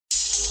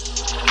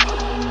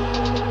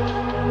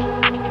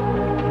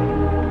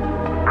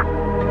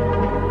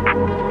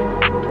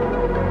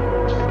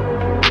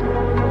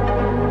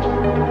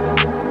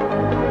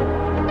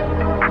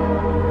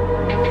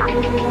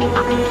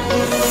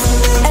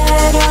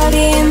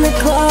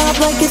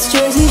like it's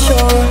Jersey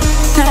Shore.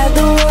 Had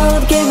the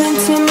world given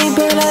to me,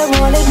 but I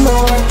wanted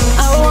more.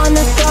 I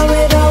wanna throw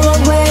it all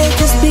away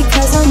just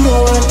because I'm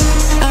bored.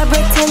 I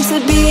pretend to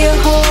be a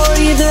whore,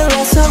 either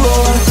less or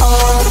more.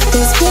 All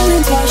these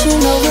feelings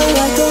washing over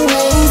like a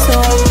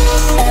rainstorm.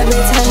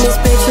 Every time this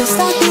bitch will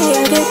stop me,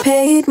 I get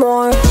paid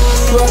more.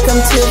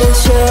 Welcome to the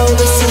show,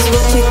 this is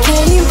what you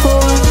came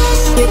for.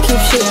 You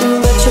keep shooting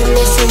but you're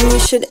missing, you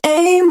should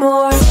aim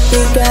more.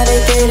 You gotta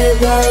get it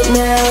right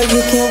now,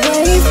 you can't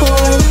wait for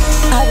it.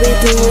 I be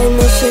doing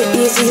this shit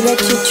easy that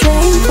you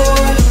train for.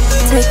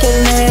 Taking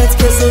meds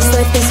cause this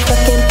life is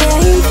fucking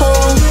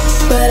painful,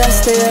 but I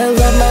still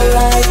love my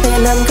life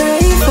and I'm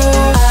grateful.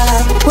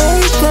 I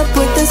wake up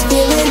with this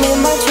feeling in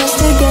my chest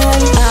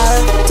again.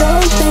 I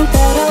don't think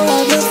that I'll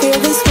ever feel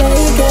this way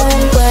again.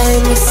 When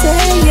you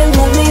say you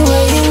love me,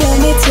 will you love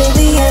me till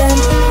the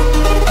end?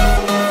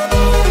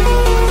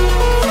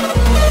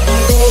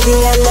 Baby,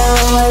 I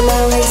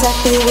know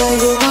exactly where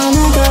you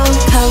wanna go.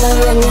 Color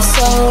in your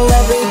soul,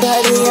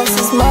 everybody else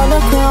is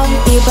monochrome.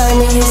 You buy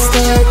me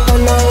hysteric for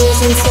no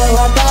reason, so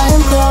I buy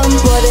him chrome.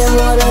 Wouldn't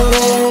wanna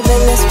live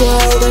in this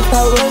world if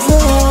I was